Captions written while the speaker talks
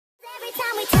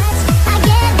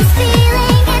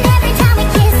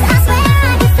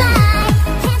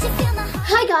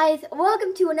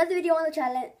another video on the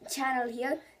channel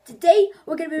here. Today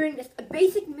we're going to be doing this a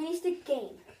basic mini stick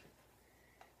game.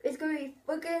 We're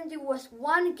going to do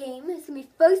one game. It's going to be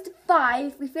first to 5.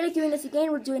 If we feel like doing this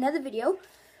again, we'll do another video.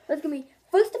 But it's going to be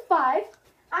first to 5.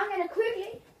 I'm going to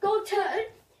quickly go turn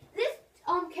this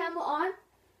camera on.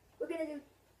 We're going to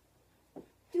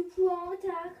do prone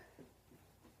attack.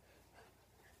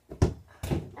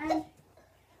 And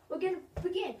we're going to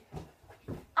begin.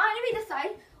 I'm going to be this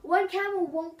side. One camera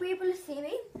won't be able to see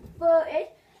me for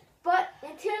it, but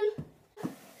until the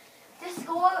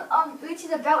score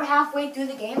reaches about halfway through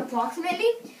the game, approximately,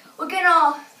 we're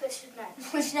gonna switch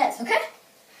nets, okay?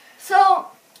 So,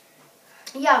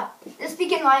 yeah, let's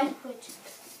begin line.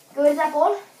 Go is that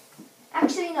ball?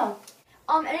 Actually, no.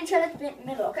 Any child at the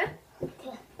middle, okay?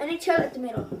 Okay. Any child at the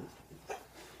middle.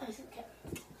 Okay.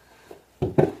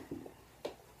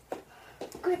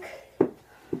 Quick.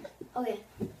 Okay.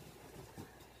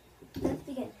 Let's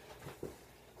begin.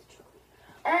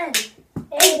 And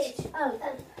H. Oh,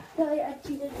 sorry, I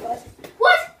cheated first.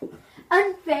 What?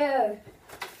 Unfair.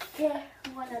 Yeah,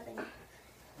 1-0.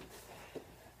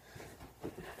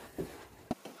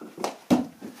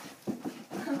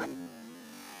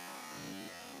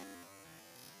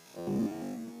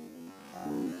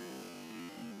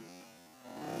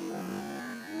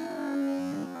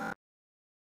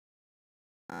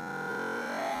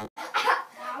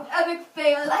 A big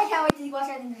fail. I can't wait to watch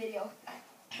that in the video.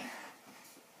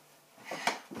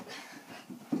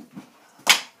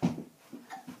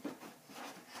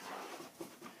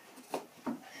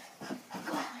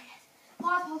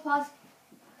 Pause.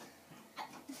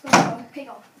 Let's go. Okay,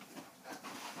 go.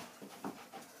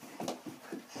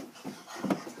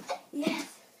 Yes.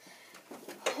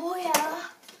 Oh yeah.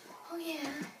 Oh yeah.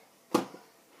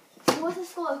 So what's the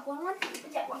score? 1-1?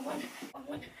 Yeah, 1-1.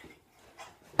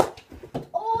 1-1.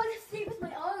 Oh, this thing with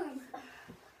my arm.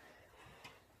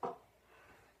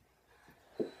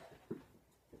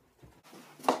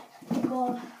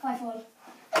 Goal. 5-4.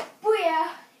 Booyah.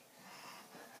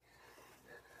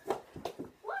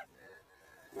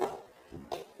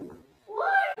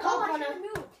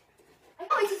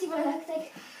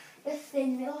 Like this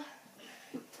in the middle.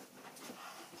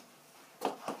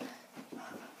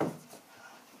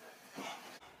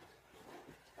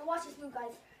 Now watch this move,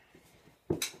 guys.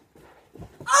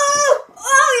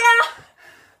 Oh yeah!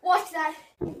 Watch that.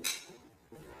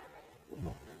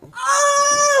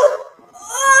 Oh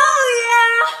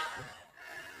yeah!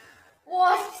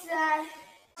 Watch that.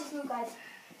 Watch this move, guys.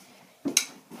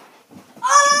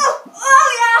 Oh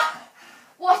yeah!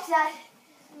 Watch that.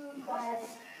 Move,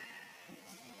 guys.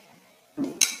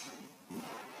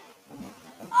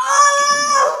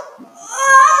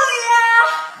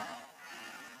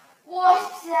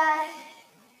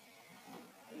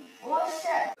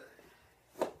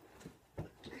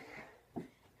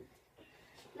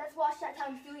 Let's watch that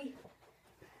times 3.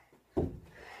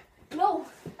 No.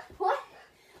 What?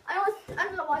 I'm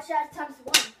gonna watch that times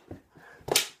 1.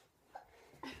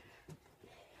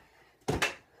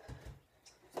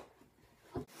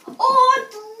 Oh,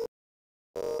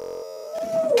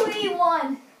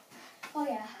 3-1. Oh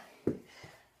yeah.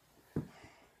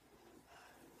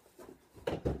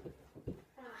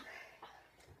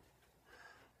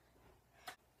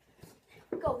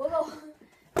 Go.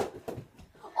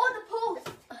 On the post.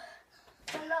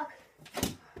 Good luck.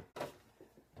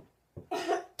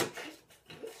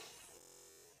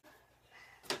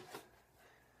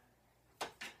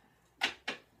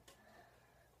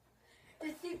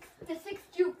 The six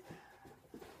juke.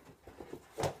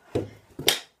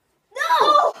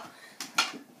 No!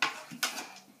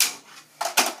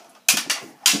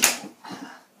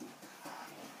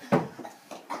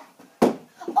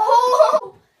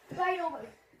 Oh! Right over.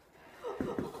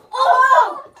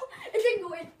 Oh! It didn't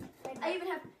go in. I even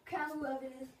have camera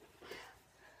evidence.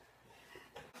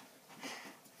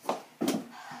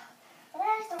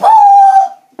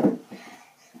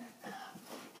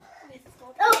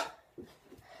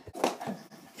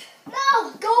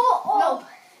 No! Go! Oh!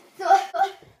 No. So,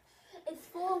 it's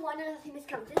 4-1 and I think it's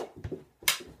counted.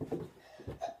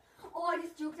 Oh, I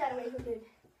just juked that away from good.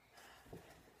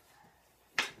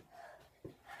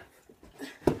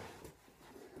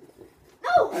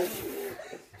 No!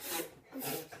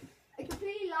 I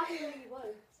completely lost it when you won.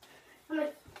 I'm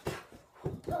like,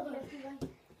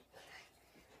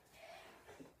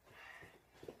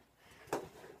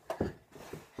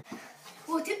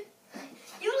 what did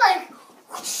you like?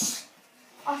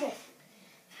 Okay.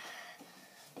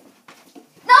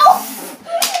 No!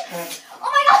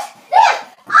 Oh my gosh!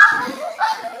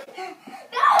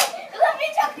 No! Let me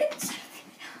chuck it!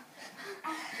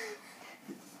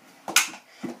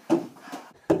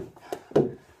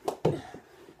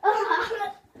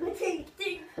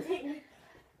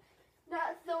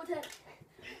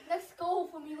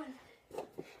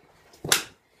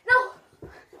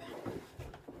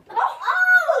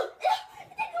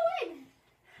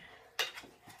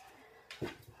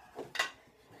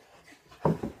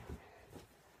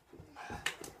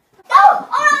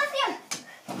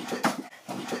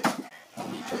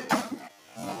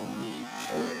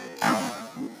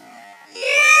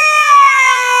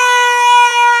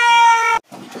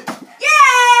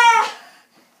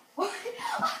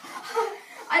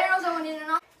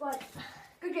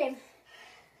 your dream.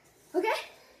 Okay?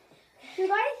 You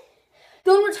guys,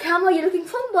 don't watch camera, you're looking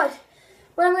fun, but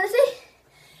what I'm gonna say,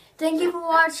 thank you for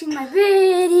watching my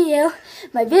video,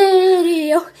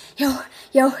 yo,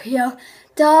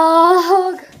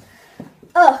 dog,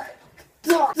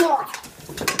 dog.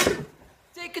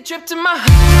 Take a trip to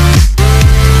my